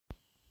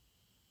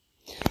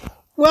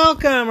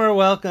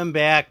Welcome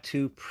back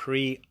to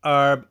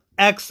Pre-Arb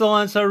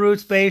Excellence, a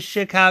roots-based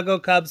Chicago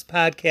Cubs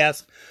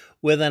podcast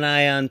with an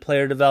eye on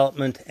player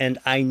development. And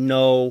I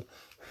know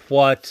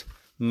what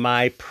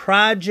my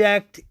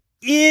project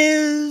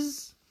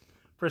is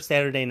for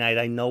Saturday night.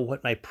 I'm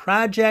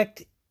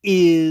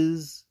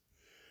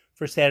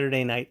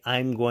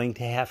going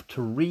to have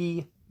to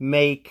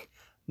remake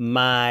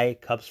my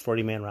Cubs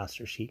 40-man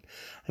roster sheet.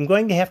 I'm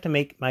going to have to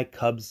remake my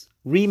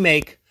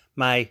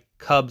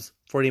Cubs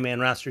 40-man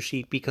roster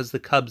sheet because the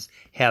Cubs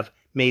have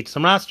made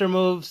some roster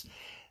moves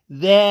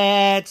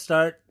that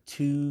start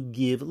to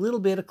give a little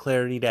bit of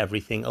clarity to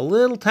everything. A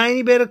little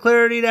tiny bit of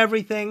clarity to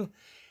everything.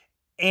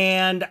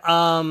 And,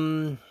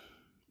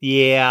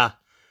 yeah,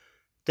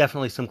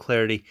 definitely some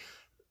clarity.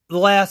 The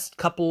last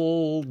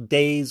couple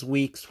days,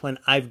 weeks, when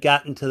I've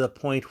gotten to the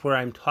point where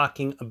I'm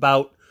talking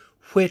about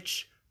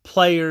which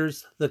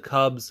players the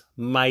Cubs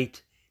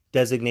might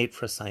designate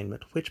for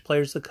assignment.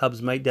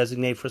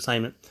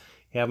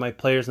 I have my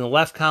players in the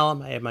left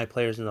column. I have my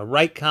players in the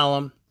right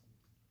column.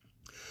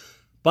 A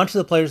bunch of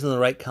the players in the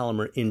right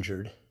column are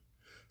injured.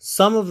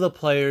 Some of the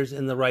players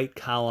in the right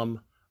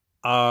column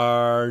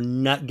are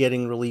not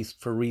getting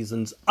released for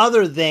reasons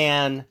other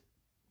than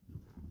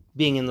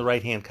being in the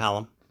right-hand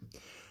column.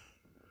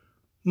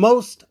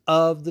 Most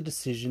of the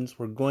decisions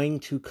were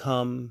going to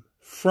come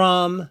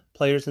from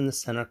players in the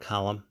center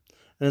column.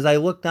 And as I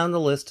look down the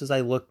list,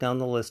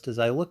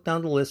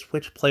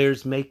 which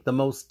players make the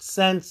most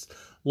sense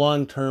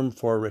long-term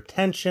for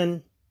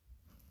retention,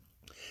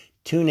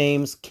 two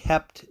names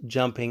kept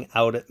jumping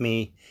out at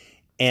me,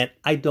 and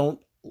I don't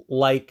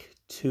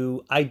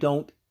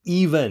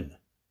even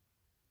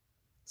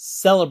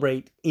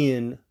celebrate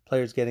in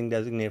players getting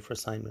designated for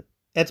assignment.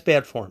 That's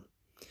bad form.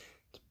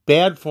 It's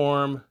bad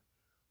form,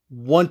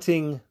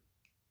 wanting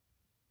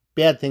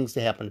bad things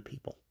to happen to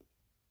people.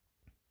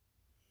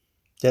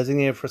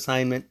 Designated for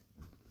assignment,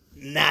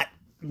 not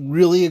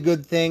really a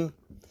good thing.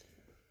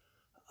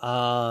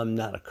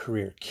 Not a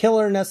career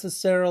killer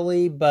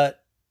necessarily,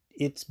 but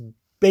it's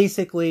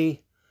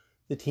basically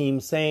the team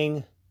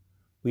saying,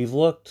 we've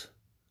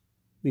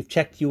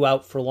checked you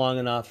out for long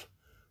enough.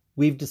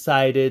 We've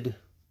decided,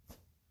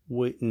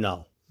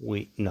 no.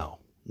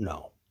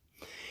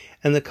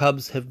 And the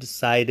Cubs have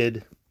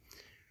decided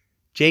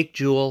Jake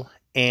Jewell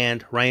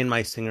and Ryan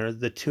Meisinger,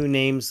 the two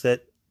names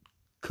that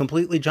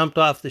completely jumped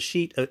off the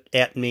sheet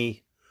at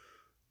me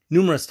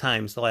numerous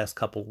times the last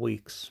couple of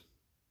weeks.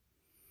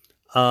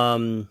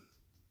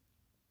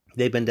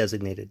 They've been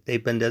designated.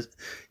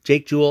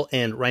 Jake Jewell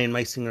and Ryan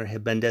Meisinger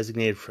have been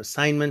designated for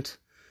assignment.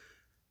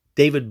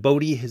 David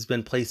Bote has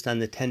been placed on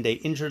the 10-day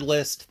injured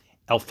list.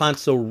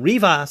 Alfonso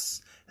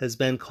Rivas has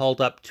been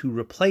called up to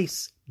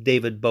replace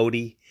David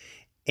Bote,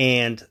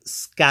 and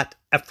Scott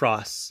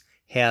Effross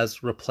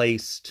has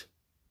replaced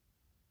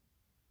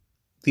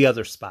the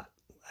other spot.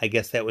 I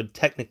guess that would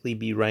technically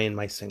be Ryan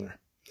Meisinger.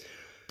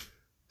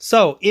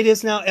 So it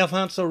is now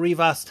Alfonso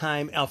Rivas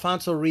time.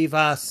 Alfonso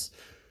Rivas,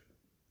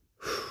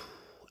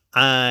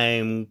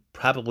 I'm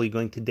probably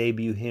going to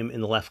debut him in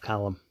the left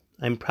column.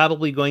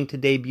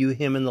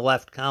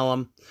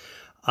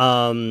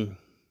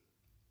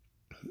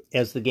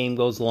 As the game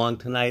goes along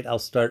tonight, I'll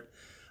start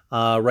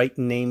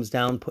writing names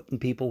down, putting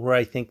people where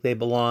I think they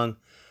belong.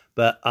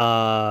 But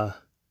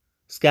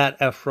Scott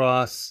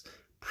Effross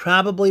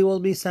probably will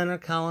be center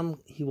column.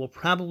 He will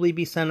probably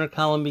be center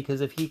column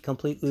because if he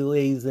completely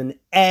lays an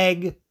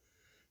egg,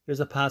 there's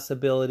a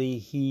possibility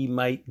he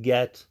might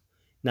get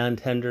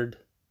non-tendered.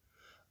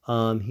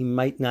 He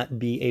might not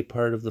be a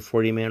part of the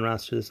 40-man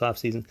roster this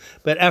offseason.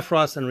 But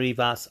Effross and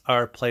Rivas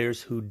are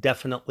players who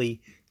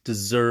definitely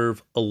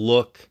deserve a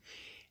look.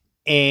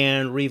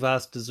 And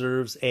Rivas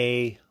deserves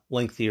a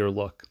lengthier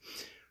look.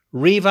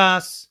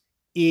 Rivas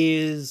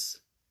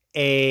is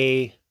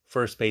a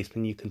first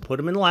baseman. You can put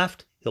him in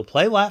left. He'll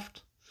play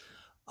left.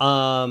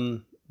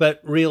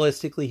 But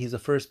realistically, he's a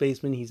first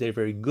baseman. He's a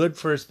very good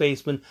first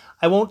baseman.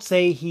 I won't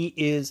say he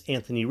is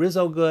Anthony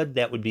Rizzo good.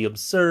 That would be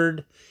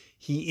absurd.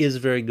 He is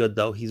very good,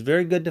 though. He's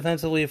very good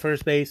defensively at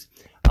first base.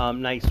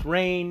 Nice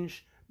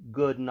range.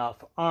 Good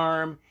enough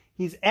arm.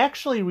 He's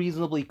actually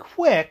reasonably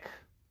quick.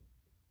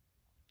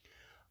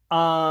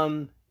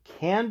 Can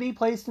be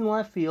placed in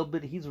left field,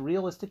 but he's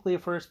realistically a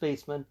first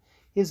baseman.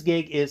 His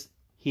gig is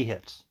he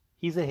hits.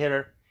 He's a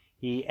hitter.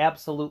 He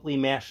absolutely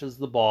mashes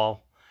the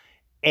ball.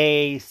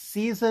 A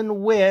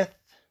season with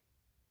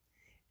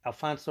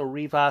Alfonso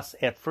Rivas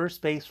at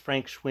first base,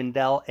 Frank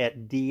Schwindel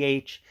at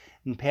DH,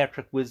 and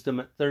Patrick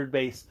Wisdom at third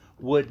base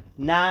would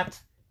not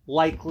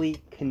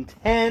likely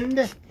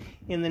contend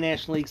in the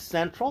National League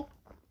Central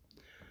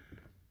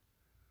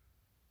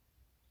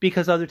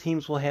because other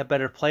teams will have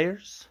better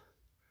players.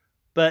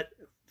 But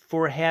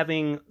for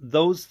having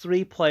those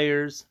three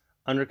players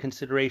under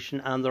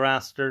consideration on the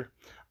roster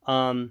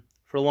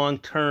for long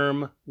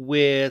term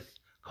with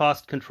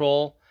cost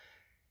control,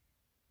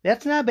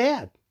 that's not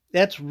bad.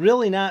 That's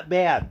really not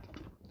bad.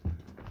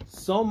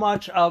 So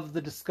much of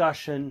the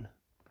discussion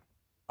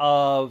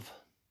of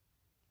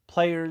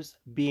players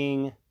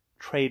being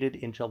traded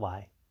in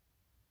July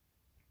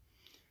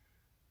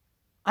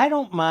I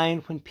don't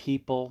mind when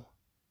people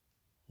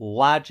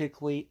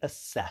logically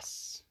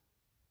assess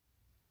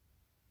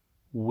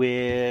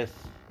with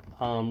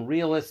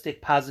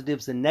realistic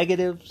positives and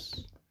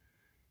negatives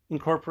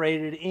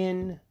incorporated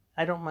in.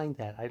 I don't mind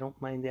that. I don't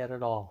mind that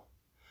at all.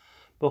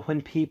 But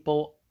when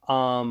people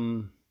are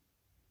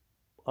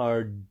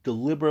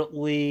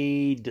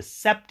deliberately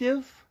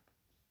deceptive,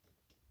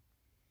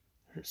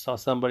 I saw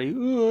somebody,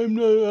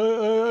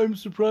 I'm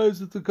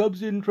surprised that the Cubs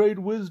didn't trade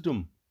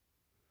Wisdom.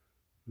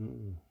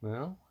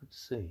 Well,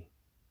 let's see.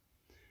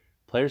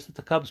 Players that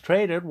the Cubs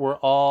traded were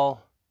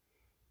all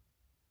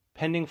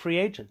pending free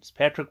agents.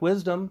 Patrick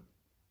Wisdom,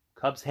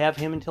 Cubs have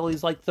him until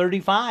he's like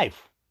 35.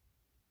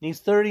 He's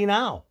 30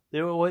 now.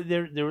 There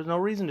was no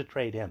reason to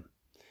trade him.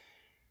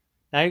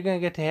 Now you're going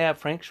to get to have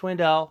Frank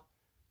Schwindel,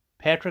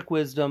 Patrick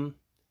Wisdom,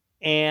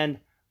 and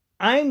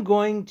I'm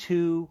going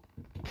to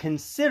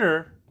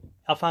consider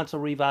Alfonso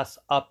Rivas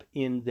up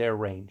in their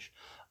range.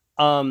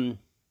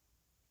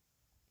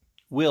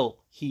 Will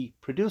he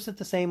produce at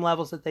the same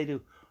levels that they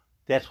do?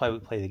 That's why we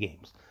play the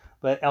games.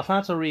 But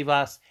Alfonso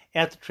Rivas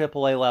at the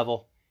AAA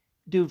level,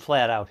 dude,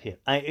 flat out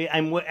hit.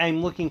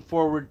 I'm looking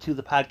forward to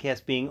the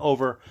podcast being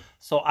over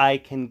so I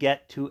can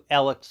get to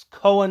Alex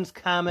Cohen's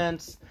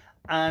comments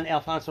on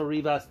Alfonso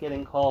Rivas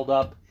getting called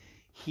up.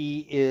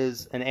 He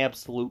is an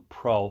absolute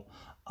pro.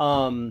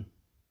 There's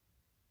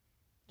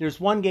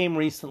one game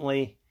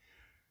recently.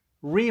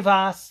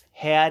 Rivas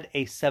had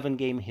a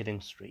 7-game hitting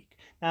streak.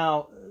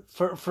 Now,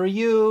 for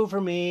you, for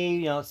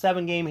me,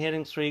 7-game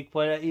hitting streak,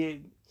 but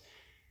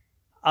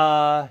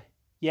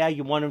yeah,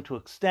 you want him to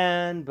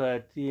extend,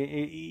 but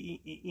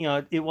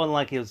it wasn't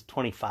like it was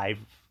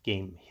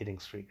 25-game hitting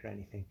streak or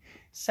anything.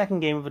 Second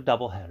game of a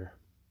doubleheader.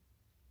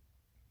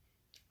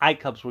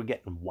 iCubs were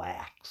getting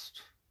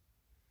waxed.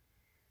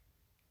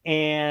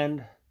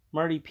 And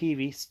Marty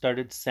Peavy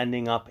started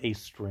sending up a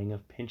string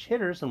of pinch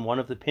hitters, and one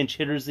of the pinch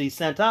hitters he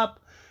sent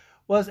up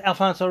was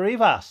Alfonso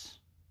Rivas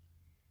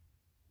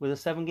with a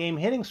 7-game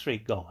hitting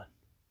streak going.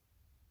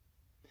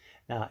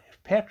 Now,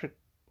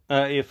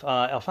 if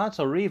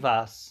Alfonso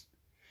Rivas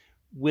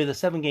with a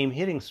 7-game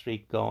hitting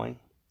streak going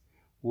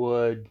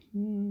would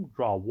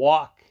draw a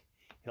walk,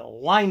 hit a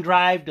line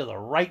drive to the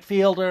right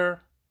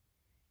fielder,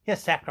 hit a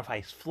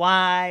sacrifice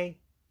fly,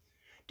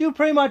 do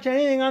pretty much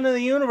anything under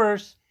the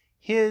universe,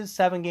 his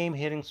 7-game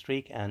hitting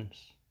streak ends.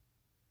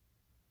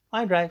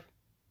 Line drive,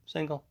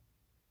 single,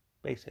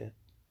 base hit.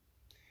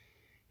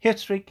 Hit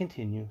streak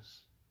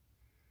continues.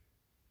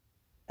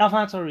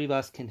 Alfonso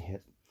Rivas can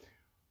hit.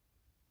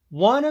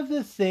 One of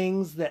the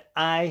things that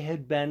I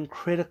had been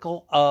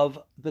critical of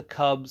the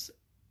Cubs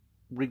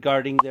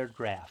regarding their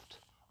draft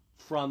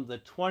from the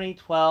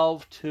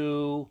 2012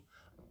 to,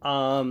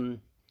 I'd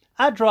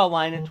draw a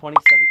line at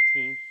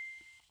 2017.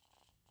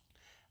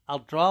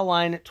 I'll draw a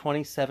line at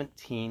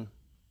 2017.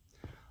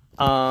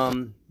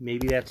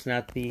 Maybe that's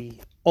not the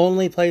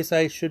only place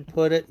I should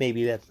put it.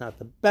 Maybe that's not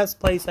the best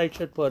place I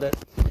should put it.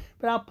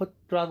 But I'll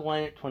draw the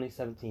line at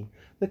 2017.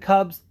 The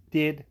Cubs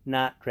did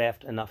not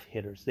draft enough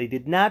hitters. They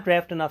did not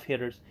draft enough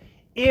hitters.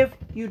 If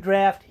you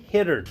draft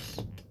hitters,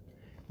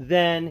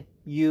 then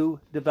you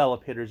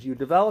develop hitters. You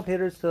develop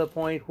hitters to the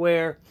point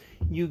where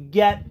you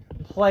get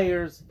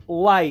players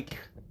like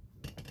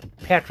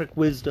Patrick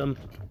Wisdom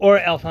or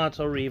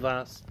Alfonso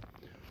Rivas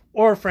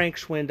or Frank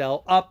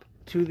Schwindel up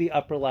to the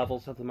upper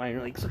levels of the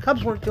minor leagues. The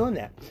Cubs weren't doing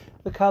that.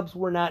 The Cubs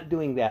were not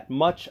doing that.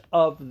 Much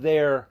of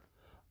their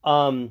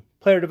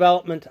player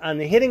development on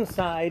the hitting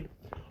side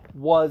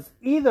was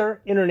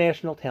either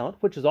international talent,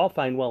 which is all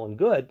fine, well, and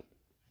good.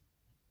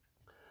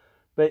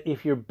 But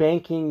if you're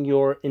banking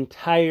your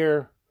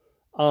entire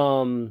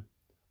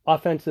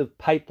offensive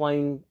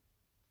pipeline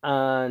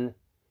on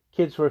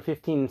kids who are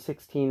 15 and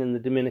 16 in the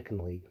Dominican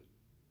League,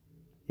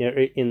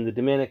 in the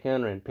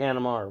Dominican or in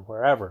Panama or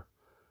wherever,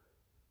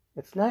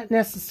 it's not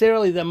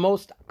necessarily the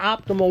most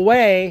optimal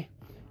way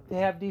to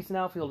have decent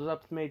outfielders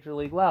up to the major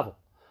league level.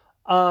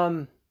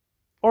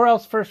 Or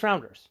else first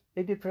rounders.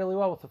 They did fairly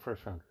well with the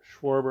first rounders.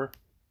 Schwarber,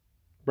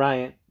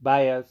 Bryant,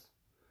 Baez.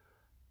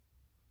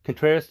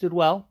 Contreras did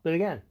well, but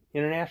again,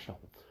 international.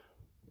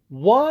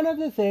 One of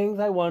the things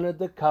I wanted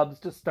the Cubs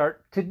to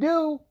start to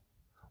do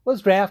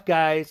was draft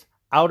guys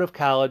out of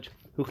college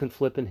who can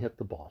flip and hit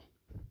the ball.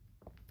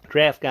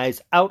 Draft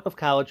guys out of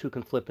college who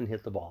can flip and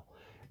hit the ball.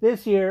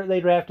 This year, they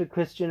drafted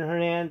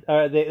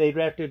they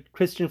drafted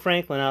Christian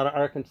Franklin out of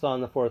Arkansas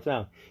in the 4th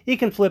round. He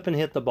can flip and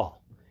hit the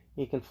ball.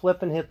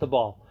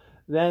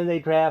 Then they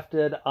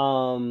drafted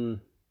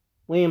Liam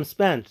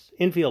Spence,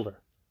 infielder,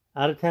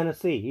 out of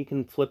Tennessee. He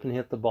can flip and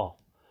hit the ball.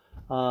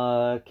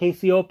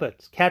 Casey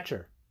Opitz,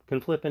 catcher,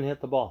 can flip and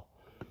hit the ball.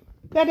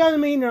 That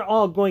doesn't mean they're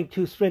all going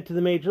to sprint to the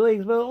major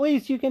leagues, but at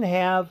least you can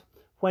have,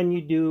 when you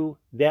do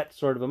that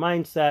sort of a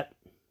mindset,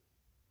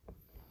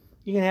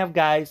 you can have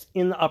guys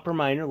in the upper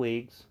minor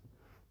leagues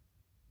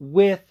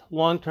with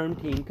long-term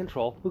team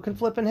control who can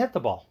flip and hit the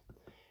ball.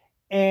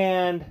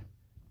 And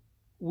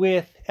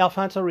with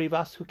Alfonso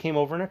Rivas, who came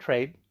over in a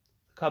trade,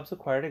 the Cubs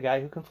acquired a guy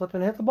who can flip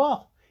and hit the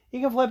ball He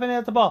can flip and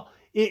hit the ball.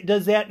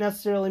 Does that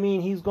necessarily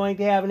mean he's going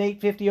to have an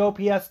 850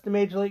 OPS at the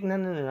Major League?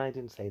 No, I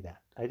didn't say that.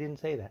 I didn't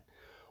say that.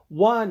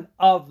 One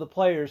of the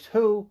players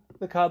who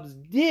the Cubs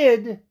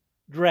did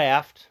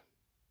draft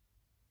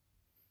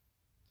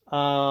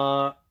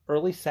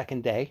early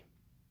second day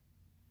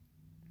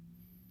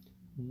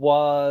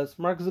was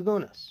Mark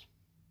Zagunis.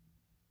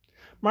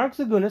 Mark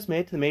Zagunis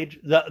made it to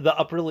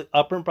the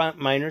upper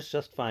minors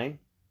just fine.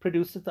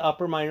 Produced at the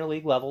upper minor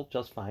league level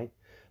just fine.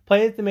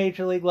 Played at the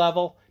major league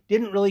level.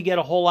 Didn't really get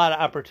a whole lot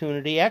of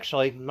opportunity.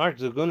 Actually, Mark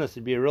Zagunis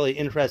would be a really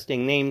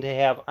interesting name to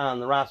have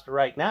on the roster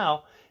right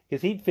now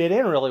because he'd fit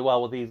in really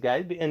well with these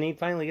guys and he'd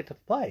finally get to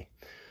play.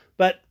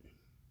 But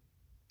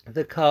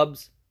the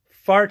Cubs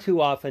far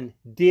too often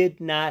did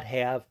not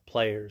have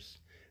players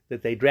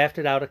that they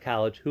drafted out of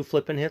college who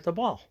flip and hit the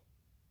ball.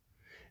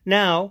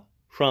 Now,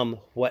 from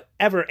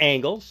whatever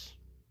angles,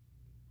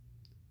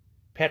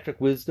 Patrick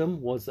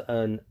Wisdom was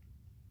a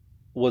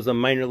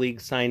minor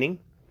league signing.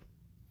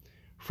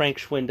 Frank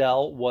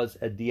Schwindel was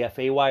a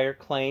DFA wire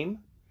claim.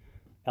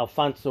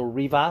 Alfonso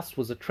Rivas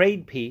was a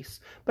trade piece.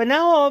 But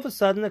now all of a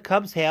sudden the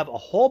Cubs have a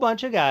whole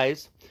bunch of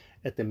guys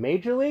at the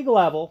major league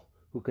level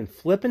who can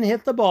flip and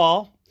hit the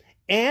ball.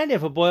 And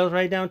if it boils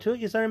right down to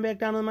it, you send them back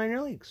down to the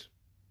minor leagues.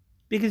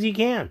 Because you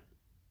can.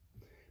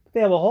 But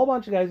they have a whole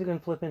bunch of guys who can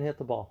flip and hit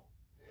the ball.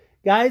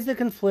 Guys that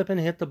can flip and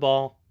hit the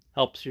ball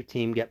helps your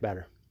team get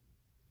better.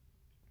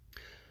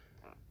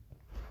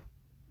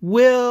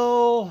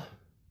 Will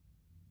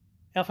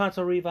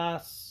Alfonso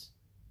Rivas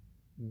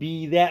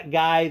be that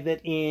guy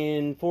that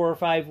in 4 or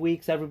 5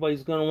 weeks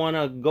everybody's going to want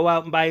to go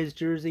out and buy his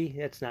jersey?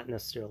 That's not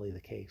necessarily the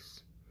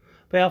case.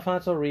 But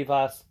Alfonso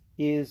Rivas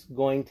is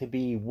going to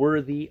be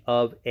worthy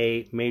of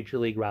a major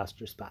league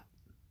roster spot.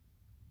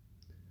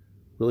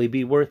 Will he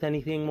be worth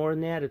anything more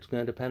than that? It's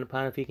going to depend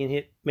upon if he can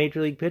hit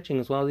major league pitching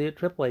as well as he hit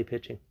AAA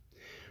pitching.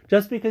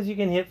 Just because you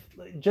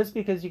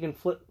can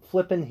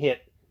flip and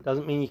hit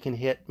doesn't mean you can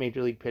hit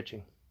major league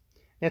pitching.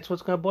 That's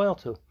what's going to boil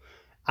to.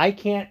 I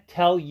can't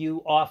tell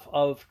you off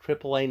of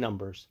AAA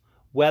numbers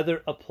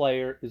whether a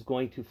player is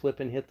going to flip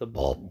and hit the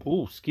ball.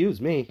 Ooh,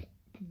 excuse me.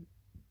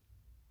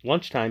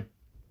 Lunchtime.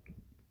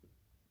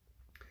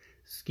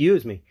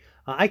 Excuse me.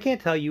 I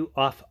can't tell you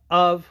off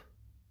of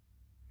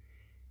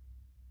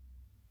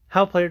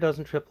how a player does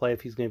in AAA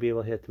if he's going to be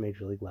able to hit the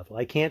major league level.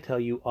 I can't tell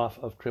you off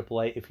of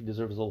AAA if he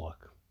deserves a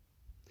look.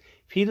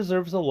 If he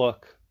deserves a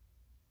look,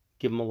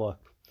 give him a look.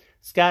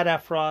 Scott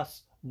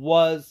Effross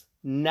was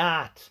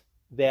not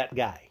that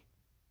guy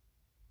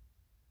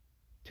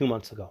 2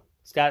 months ago.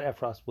 Scott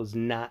Effross was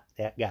not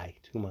that guy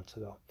 2 months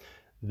ago.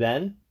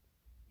 Then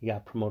he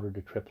got promoted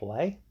to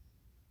AAA.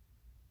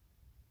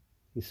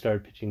 He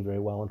started pitching very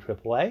well in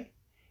AAA.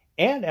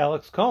 And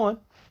Alex Cohen,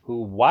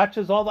 who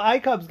watches all the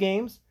iCubs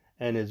games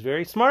and is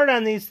very smart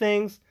on these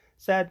things,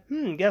 said,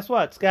 guess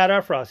what? Scott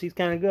Effross, he's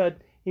kind of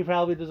good. He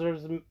probably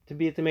deserves to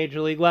be at the major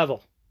league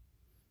level.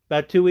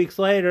 About 2 weeks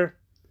later,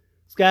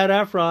 Scott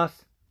Effross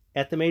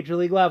at the major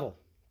league level.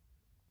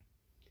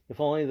 If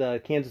only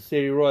the Kansas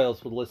City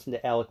Royals would listen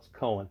to Alex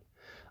Cohen.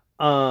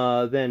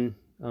 Bobby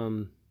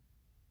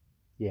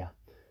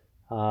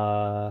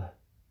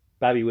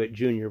Witt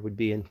Jr. would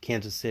be in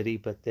Kansas City,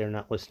 but they're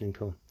not listening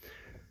to him.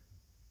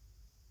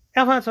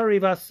 Alfonso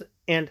Rivas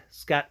and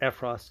Scott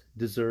Effross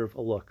deserve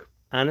a look.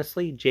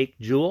 Honestly, Jake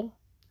Jewell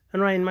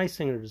and Ryan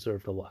Meisinger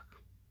deserved a look.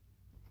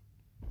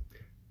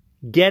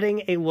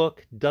 Getting a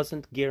look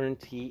doesn't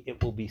guarantee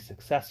it will be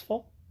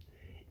successful.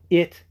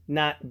 It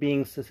not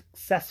being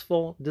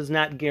successful does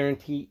not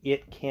guarantee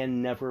it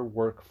can never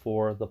work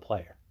for the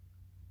player.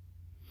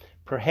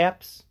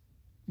 Perhaps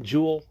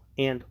Jewell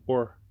and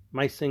or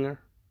Meisinger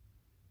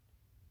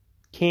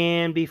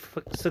can be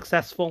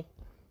successful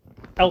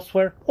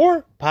elsewhere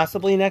or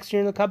possibly next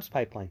year in the Cubs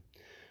pipeline.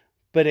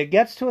 But it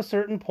gets to a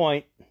certain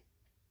point,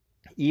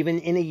 even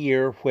in a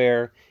year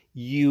where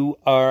you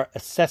are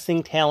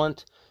assessing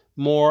talent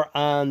more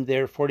on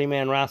their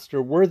 40-man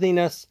roster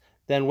worthiness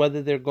than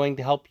whether they're going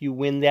to help you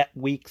win that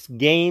week's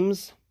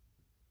games,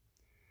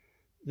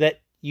 that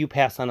you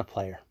pass on a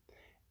player.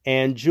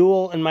 And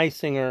Jewell and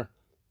Meisinger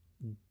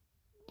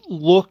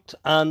looked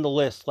on the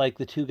list like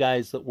the two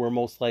guys that were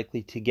most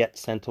likely to get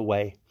sent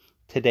away.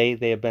 Today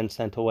they have been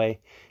sent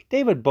away.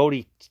 David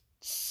Bote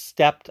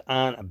stepped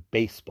on a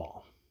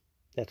baseball.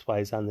 That's why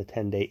he's on the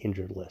 10-day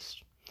injured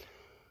list.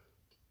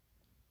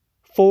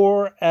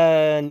 For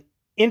an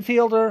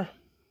infielder,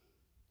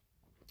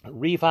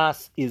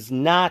 Rivas is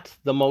not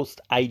the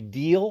most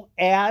ideal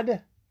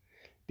ad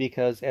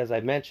because, as I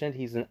mentioned,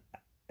 he's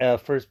a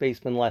first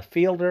baseman left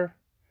fielder.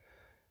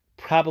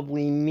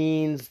 Probably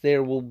means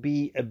there will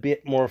be a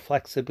bit more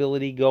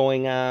flexibility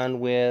going on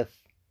with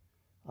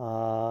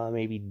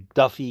maybe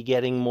Duffy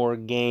getting more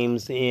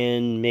games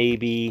in,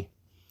 maybe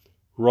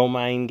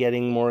Romine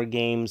getting more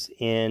games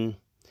in,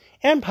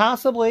 and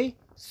possibly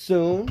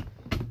soon,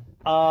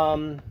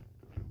 I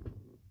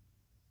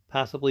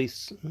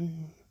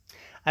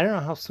don't know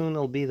how soon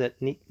it'll be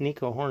that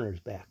Nico Hoerner's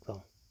back,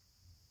 though.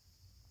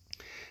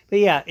 But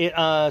yeah,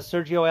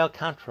 Sergio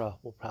Alcantara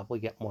will probably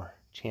get more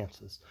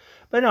chances.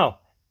 But no,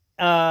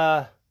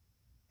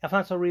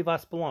 Alfonso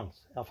Rivas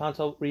belongs.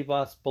 Alfonso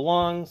Rivas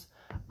belongs.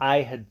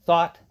 I had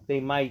thought they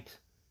might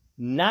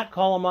not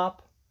call him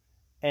up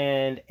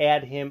and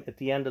add him at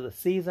the end of the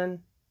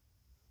season.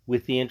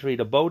 With the injury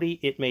to Bodie,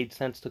 it made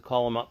sense to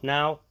call him up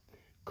now.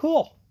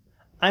 Cool.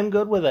 I'm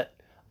good with it.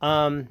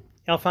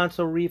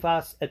 Alfonso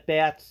Rivas at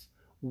bats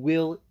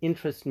will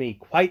interest me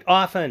quite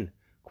often.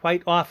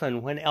 Quite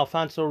often when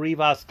Alfonso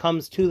Rivas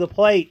comes to the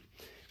plate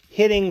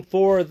hitting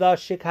for the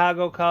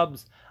Chicago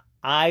Cubs,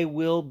 I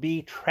will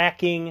be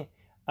tracking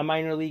a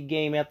minor league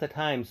game at the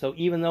time. So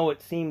even though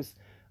it seems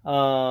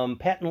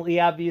patently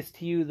obvious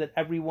to you that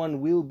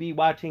everyone will be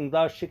watching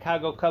the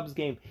Chicago Cubs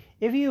game,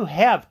 if you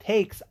have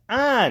takes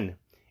on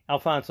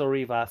Alfonso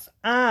Rivas,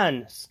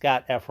 on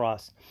Scott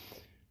Effross,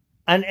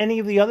 on any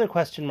of the other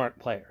question mark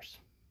players,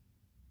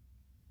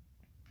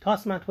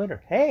 toss them on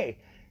Twitter. Hey,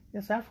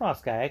 this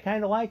Effross guy, I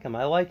kind of like him.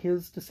 I like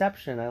his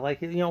deception. I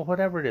like it,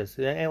 whatever it is.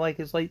 I like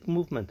his late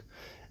movement.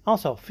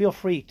 Also, feel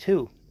free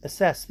to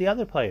assess the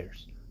other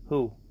players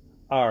who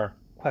are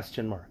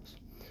question marks.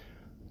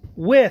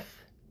 With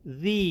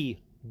the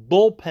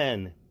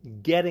bullpen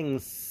getting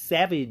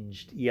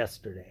savaged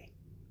yesterday,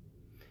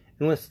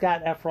 and with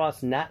Scott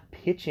Effross not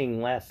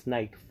pitching last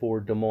night for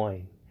Des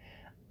Moines,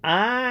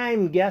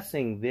 I'm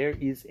guessing there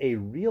is a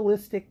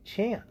realistic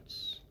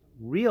chance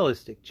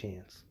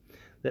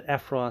that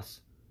Effross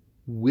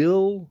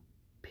will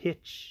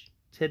pitch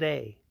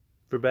today,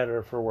 for better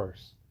or for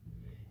worse.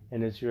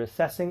 And as you're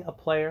assessing a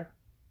player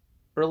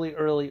early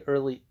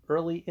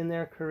in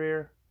their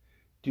career,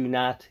 do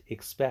not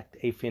expect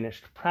a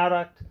finished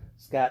product.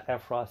 Scott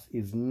Effross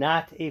is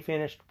not a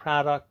finished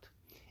product,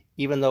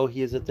 even though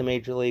he is at the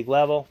major league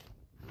level.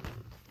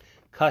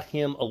 Cut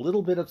him a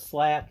little bit of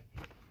slack.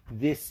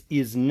 This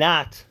is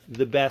not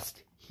the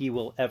best he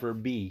will ever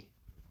be,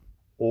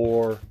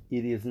 or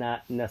it is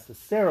not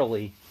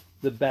necessarily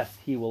the best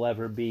he will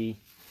ever be.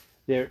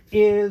 There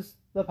is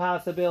the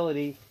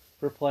possibility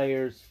for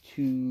players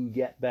to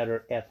get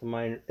better at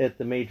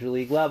the major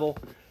league level,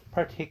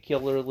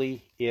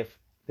 particularly if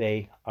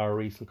they are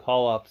recent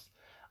call-ups.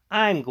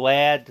 I'm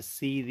glad to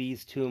see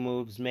these two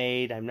moves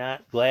made. I'm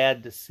not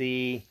glad to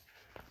see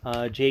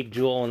Jake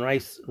Jewell and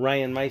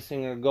Ryan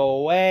Meisinger go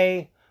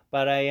away,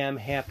 but I am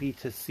happy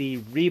to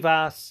see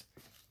Rivas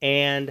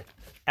and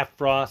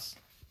Effross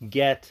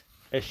get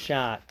a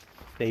shot.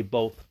 They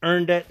both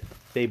earned it.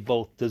 They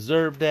both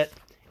deserved it.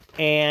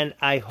 And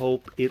I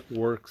hope it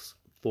works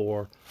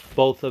for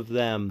both of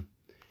them.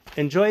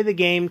 Enjoy the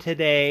game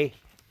today.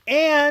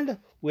 And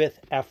with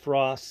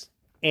Effross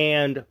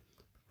and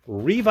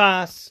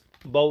Rivas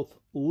both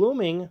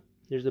looming,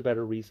 there's a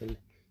better reason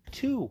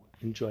to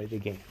enjoy the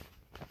game.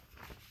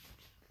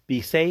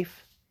 Be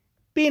safe,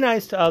 be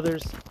nice to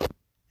others,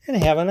 and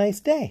have a nice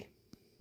day.